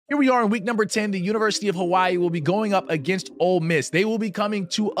Here we are in week number 10. The University of Hawaii will be going up against Ole Miss. They will be coming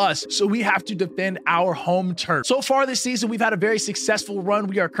to us, so we have to defend our home turf. So far this season, we've had a very successful run.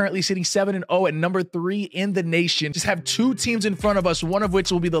 We are currently sitting 7-0 at number 3 in the nation. Just have 2 teams in front of us, one of which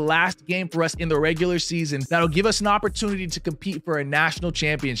will be the last game for us in the regular season. That'll give us an opportunity to compete for a national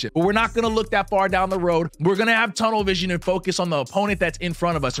championship. But we're not going to look that far down the road. We're going to have tunnel vision and focus on the opponent that's in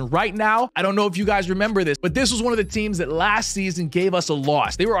front of us. And right now, I don't know if you guys remember this, but this was one of the teams that last season gave us a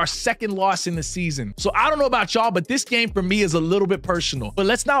loss. They were our second loss in the season. So I don't know about y'all, but this game for me is a little bit personal. But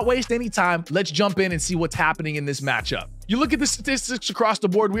let's not waste any time. Let's jump in and see what's happening in this matchup. You look at the statistics across the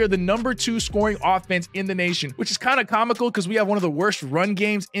board, we are the number 2 scoring offense in the nation, which is kind of comical because we have one of the worst run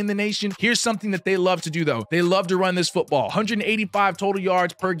games in the nation. Here's something that they love to do though. They love to run this football. 185 total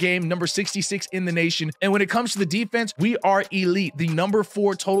yards per game, number 66 in the nation. And when it comes to the defense, we are elite, the number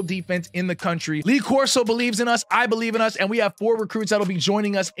 4 total defense in the country. Lee Corso believes in us, I believe in us, and we have 4 recruits that'll be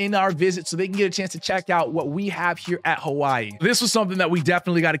joining us in our visit so they can get a chance to check out what we have here at Hawaii. This was something that we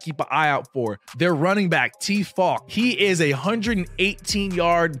definitely got to keep an eye out for. Their running back, T. Falk, he is a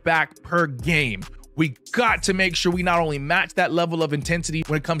 118-yard back per game. We got to make sure we not only match that level of intensity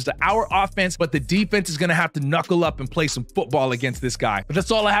when it comes to our offense, but the defense is going to have to knuckle up and play some football against this guy. But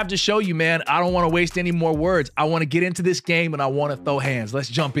that's all I have to show you, man. I don't want to waste any more words. I want to get into this game and I want to throw hands. Let's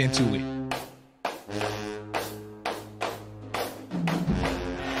jump into it.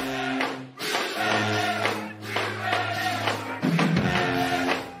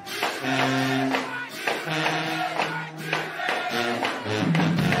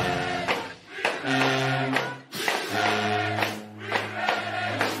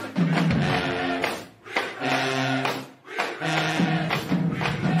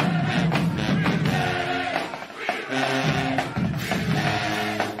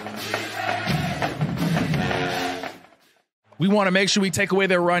 We want to make sure we take away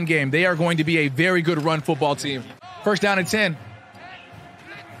their run game. They are going to be a very good run football team. First down and 10.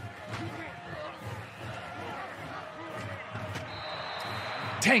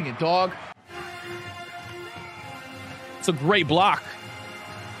 Dang it, dog. It's a great block.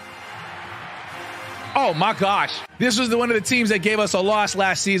 Oh my gosh. This was one of the teams that gave us a loss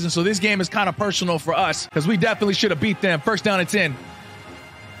last season, so this game is kind of personal for us because we definitely should have beat them. First down and 10.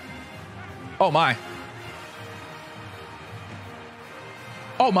 Oh my.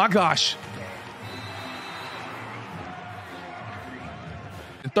 Oh my gosh.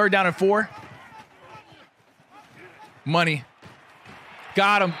 And third down and 4. Money.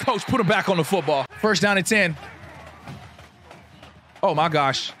 Got him. Coach, put him back on the football. First down and 10. Oh my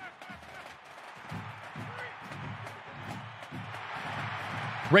gosh.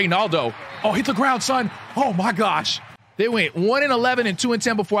 Reynaldo. Oh, hit the ground, son. Oh my gosh. They went 1-11 and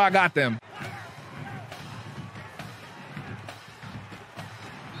 2-10 before I got them.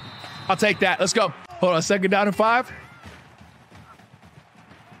 I'll take that. Let's go. Hold on. Second down and 5.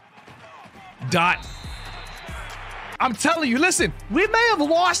 Dot. I'm telling you, listen, we may have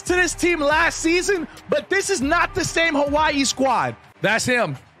lost to this team last season, but this is not the same Hawaii squad. That's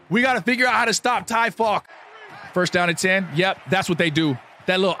him. We got to figure out how to stop Ty Falk. First down and 10. Yep, that's what they do.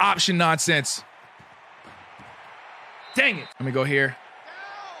 That little option nonsense. Dang it. Let me go here.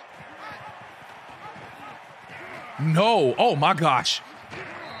 No. Oh, my gosh.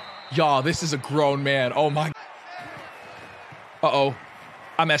 Y'all, this is a grown man. Oh, my. Uh-oh.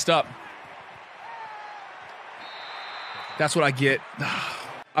 I messed up. That's what I get.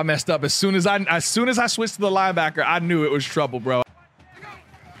 I messed up. As soon as I switched to the linebacker, I knew it was trouble, bro.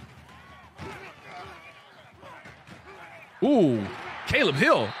 Ooh, Caleb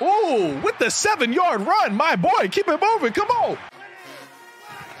Hill. Ooh, with the 7-yard run, my boy. Keep it moving. Come on.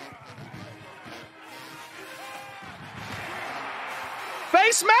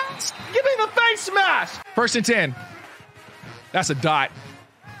 Face mask? Give me the face mask. First and 10. That's a dot.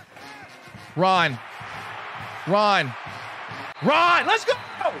 Run. Run. Run. Let's go.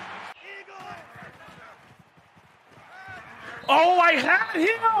 Oh, I had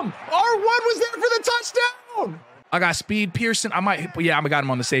him. R1 was there for the touchdown. I got speed. Pearson. I might. Yeah, I got him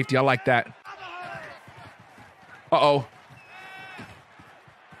on the safety. I like that. Uh-oh.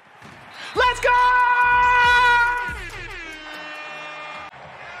 Let's go.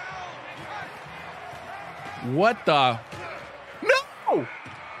 What the? No!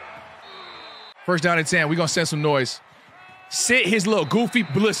 First down and 10. We're going to send some noise. Sit his little goofy.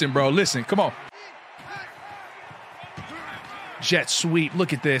 Listen, bro. Listen. Come on. Jet sweep.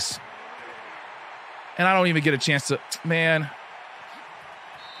 Look at this. And I don't even get a chance to. Man.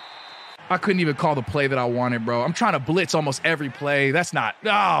 I couldn't even call the play that I wanted, bro. I'm trying to blitz almost every play. That's not.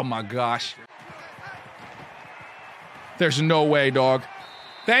 Oh, my gosh. There's no way, dog.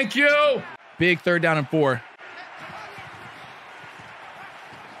 Thank you. Big 3rd down and 4.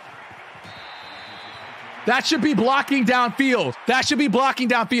 That should be blocking downfield. That should be blocking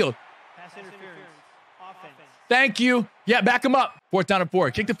downfield. Pass interference. Offense. Thank you. Yeah, back him up. 4th down and 4.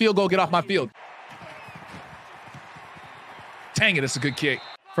 Kick the field goal, get off my field. Dang it, that's a good kick.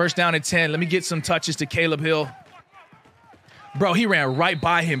 1st down and 10. Let me get some touches to Caleb Hill. Bro, he ran right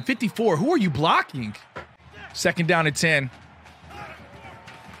by him. 54, who are you blocking? 2nd down and 10.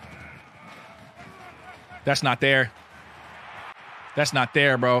 That's not there. That's not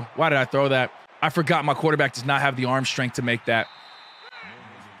there, bro. Why did I throw that? I forgot my quarterback does not have the arm strength to make that.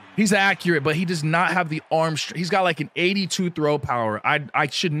 He's accurate, but he does not have the arm strength. He's got like an 82 throw power. I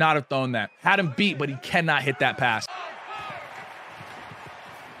should not have thrown that. Had him beat, but he cannot hit that pass.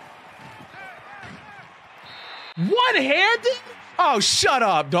 One-handed? Oh, shut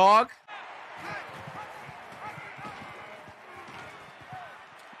up, dog.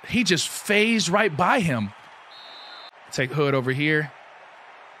 He just phased right by him. Take Hood over here.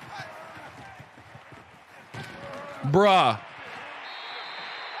 Bruh.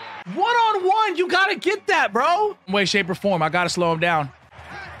 One-on-one, you gotta get that, bro. Way, shape, or form, I gotta slow him down.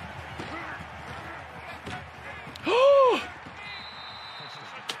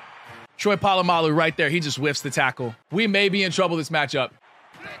 Troy Polamalu right there. He just whiffs the tackle. We may be in trouble this matchup.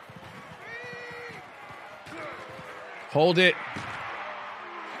 Hold it.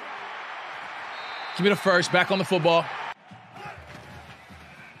 Give me the first. Back on the football.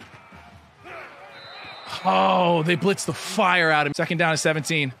 Oh, they blitzed the fire out of him. 2nd down and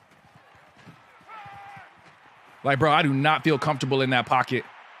 17. Like, bro, I do not feel comfortable in that pocket.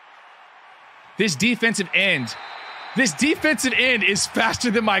 This defensive end is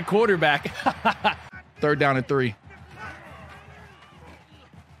faster than my quarterback. 3rd down and 3.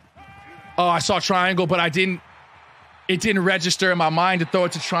 Oh, I saw triangle, but it didn't register in my mind to throw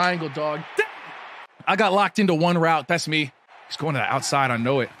it to triangle, dog. I got locked into one route. That's me. He's going to the outside. I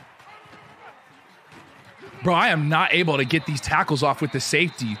know it. Bro, I am not able to get these tackles off with the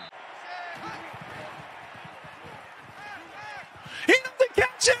safety. He doesn't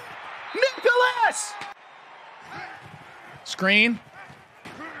catch it! Nicholas! Screen.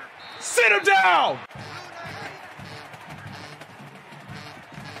 Sit him down!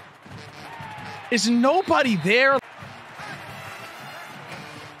 Is nobody there?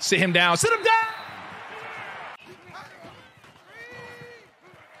 Sit him down. Sit him down!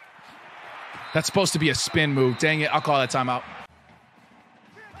 That's supposed to be a spin move. Dang it, I'll call that timeout.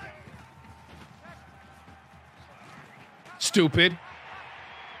 Stupid.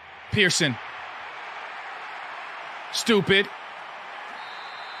 Pearson. Stupid.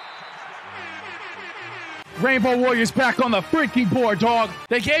 Rainbow Warriors back on the freaking board, dog.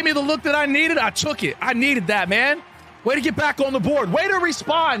 They gave me the look that I needed. I took it. I needed that, man. Way to get back on the board. Way to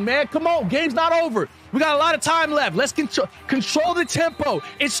respond, man. Come on, game's not over. We got a lot of time left. Let's control the tempo.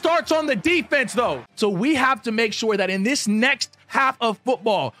 It starts on the defense, though. So we have to make sure that in this next half of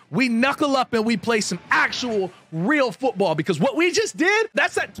football, we knuckle up and we play some actual real football, because what we just did,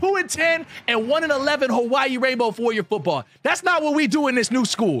 that's at 2-10 and 1-11 Hawaii Rainbow Warrior football. That's not what we do in this new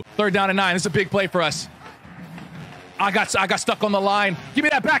school. 3rd down and 9. It's a big play for us. I got stuck on the line. Give me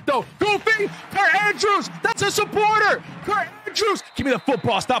that back, though. Goofy! Kurt Andrews! That's a supporter! Kurt Andrews! Give me the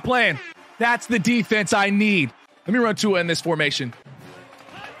football. Stop playing. That's the defense I need. Let me run Tua in this formation.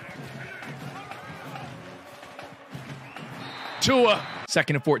 Tua.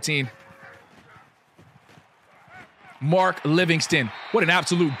 2nd and 14. Mark Livingston. What an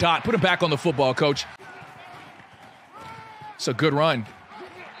absolute dot. Put him back on the football, coach. It's a good run.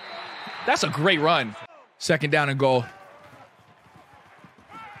 That's a great run. 2nd down and goal.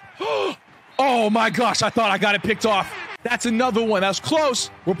 Oh my gosh, I thought I got it picked off. That's another one. That was close.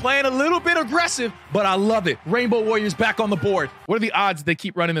 We're playing a little bit aggressive, but I love it. Rainbow Warriors back on the board. What are the odds that they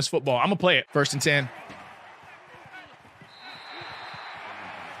keep running this football? I'm going to play it. 1st and 10.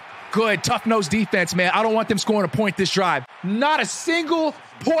 Good, tough-nosed defense, man. I don't want them scoring a point this drive. Not a single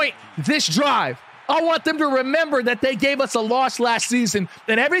point this drive. I want them to remember that they gave us a loss last season,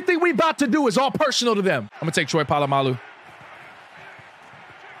 and everything we about to do is all personal to them. I'm going to take Troy Polamalu.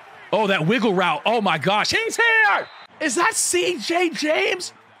 Oh, that wiggle route. Oh, my gosh. He's here! Is that C.J.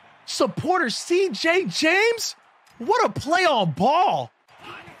 James? Supporter C.J. James? What a play on ball.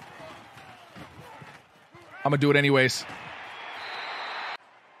 I'm going to do it anyways.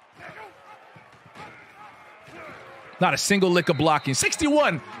 Not a single lick of blocking.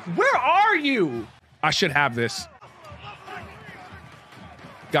 61. Where are you? I should have this.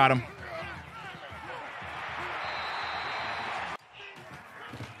 Got him.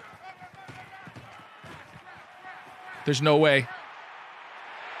 There's no way.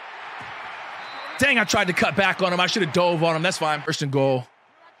 Dang, I tried to cut back on him. I should have dove on him. That's fine. First and goal.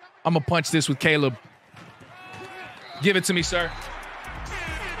 I'm going to punch this with Caleb. Give it to me, sir.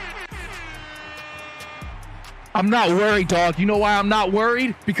 I'm not worried, dog. You know why I'm not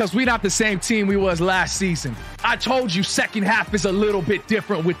worried? Because we're not the same team we was last season. I told you second half is a little bit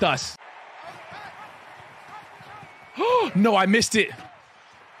different with us. No, I missed it.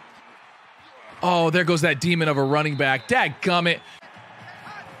 Oh, there goes that demon of a running back. Dadgummit.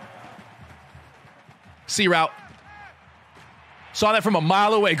 C route. Saw that from a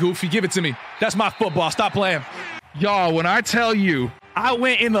mile away, Goofy. Give it to me. That's my football. Stop playing. Y'all, when I tell you, I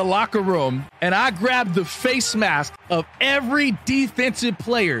went in the locker room and I grabbed the face mask of every defensive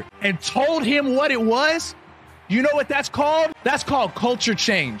player and told him what it was. You know what that's called? That's called culture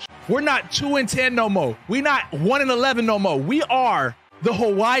change. We're not 2-10 no more. We're not 1-11 no more. We are the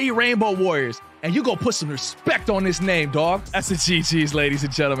Hawaii Rainbow Warriors. And you go put some respect on this name, dog. That's the GG's, ladies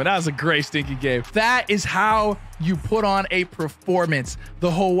and gentlemen. That was a great stinking game. That is how you put on a performance. The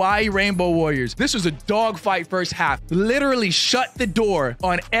Hawaii Rainbow Warriors. This was a dogfight first half. Literally shut the door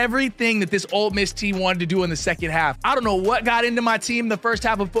on everything that this Ole Miss team wanted to do in the second half. I don't know what got into my team the first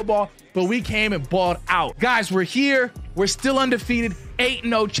half of football, but we came and balled out. Guys, we're here. We're still undefeated.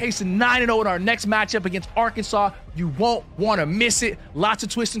 8-0, chasing 9-0 in our next matchup against Arkansas. You won't want to miss it. Lots of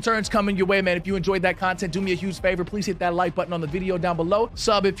twists and turns coming your way, man. If you enjoyed that content, do me a huge favor. Please hit that like button on the video down below.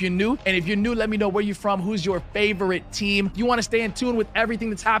 Sub if you're new. And if you're new, let me know where you're from. Who's your favorite team? If you want to stay in tune with everything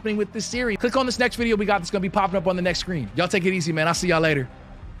that's happening with this series, click on this next video we got that's going to be popping up on the next screen. Y'all take it easy, man. I'll see y'all later.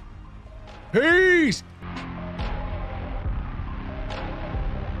 Peace.